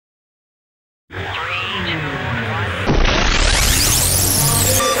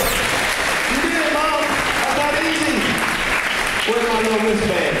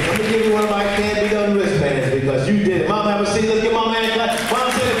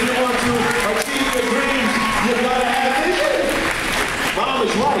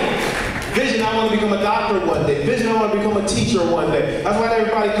want to become a doctor one day. Vision, I want to become a teacher one day. That's why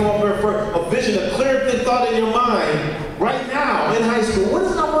everybody come up here for a vision, a clear thought in your mind right now in high school. What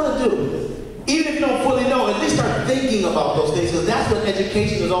is it I want to do? Even if you don't fully know, at least start thinking about those things, because that's what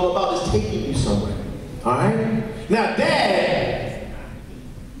education is all about, is taking you somewhere. All right? Now, Dad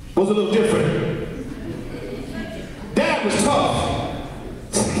was a little different. Dad was tough.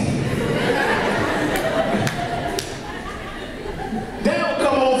 Dad would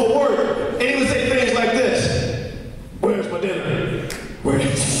come home from work, and he would say things like this. Where's my dinner? Where's...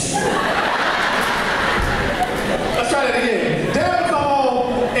 Let's try that again. Dad would come home,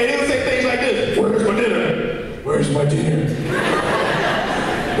 and he would say things like this. Where's my dinner? Where's my dinner?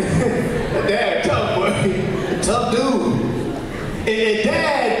 Dad, tough boy. Tough dude. And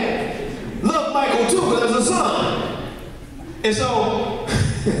Dad loved Michael too, because it was a son. And so,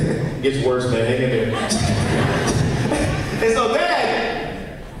 gets worse, man, hang in there. And so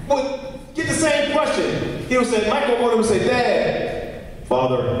Dad would get the same question. He would say, Michael would say, Dad,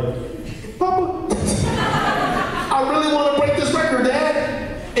 Father, Papa, I really want to break this record, Dad.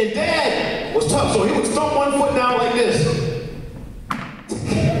 And Dad was tough, so he would stomp one foot down like this.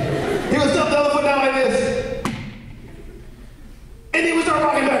 He would stomp the other foot down like this. And he would start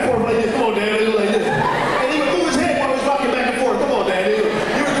rocking back and forth like this. Come on, Dad, do like this. And he would move his head while he was rocking back and forth. Come on, Dad. He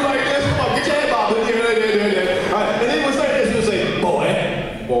would do like this. Come on, get your head bobbed. And then he would say this. He would say,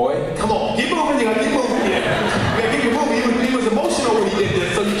 boy, come on, keep moving. You gotta keep moving. Yeah, you gotta keep moving. He was emotional when he did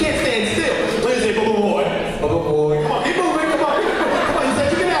this, so you can't stand still. So he would say, boy, come on, keep moving. Come on. You said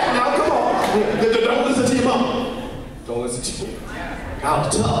you can act now. Come on. Don't listen to your mom. Don't listen to you. I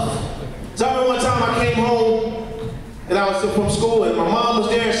was tough. So I remember one time I came home. And I was from school, and my mom was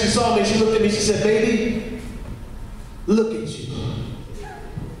there, and she saw me, and she looked at me, she said, baby, look at you.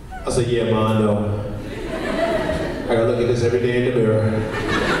 I said, yeah, Ma, I know. I gotta look at this every day in the mirror.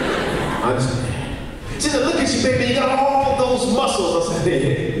 I understand. She said, look at you, baby, you got all those muscles. I said,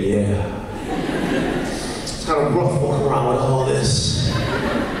 yeah. It's kind of rough walking around with all this.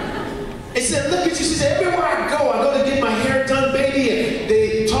 And she said, look at you. She said, everywhere I go to get my hair done, baby, and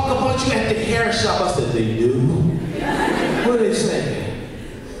they talk about you at the hair shop. I said, they do? What are they saying?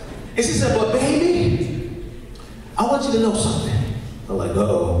 And she said, but baby, I want you to know something. I'm like,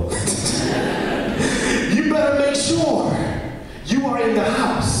 uh-oh. You better make sure you are in the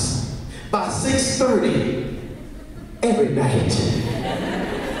house by 6:30 every night.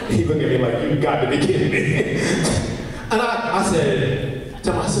 He looked at me like, you got to be kidding me. And I said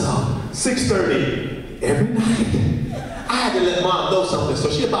to myself, 6:30 every night? I had to let Mom know something, so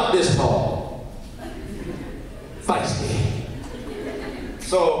she about this tall. Feisty.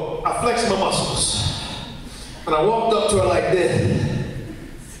 So I flexed my muscles. And I walked up to her like this.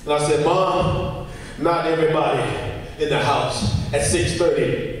 And I said, Mom, not everybody in the house at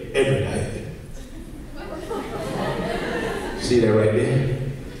 6:30 every night. See that right there?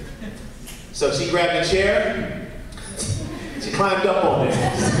 So she grabbed a chair. She climbed up on it.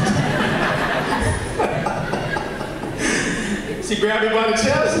 She grabbed me by the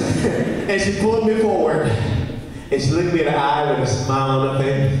chest and she pulled me forward. And she looked me in the eye with a smile on her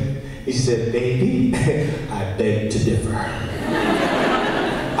face. And she said, baby, I beg to differ.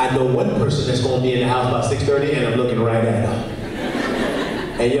 I know one person that's going to be in the house by 6:30 and I'm looking right at her.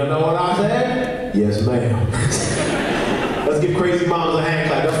 And you know what I said? Yes, ma'am. Let's give crazy moms a hand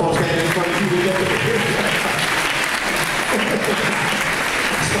clap. That's why I'm standing in front of you.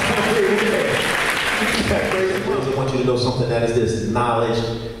 I want you to know something, that is this: knowledge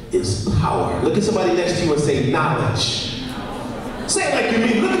is power. Look at somebody next to you and say, knowledge. Say it like you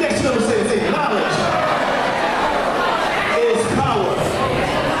mean. Look next to them and say knowledge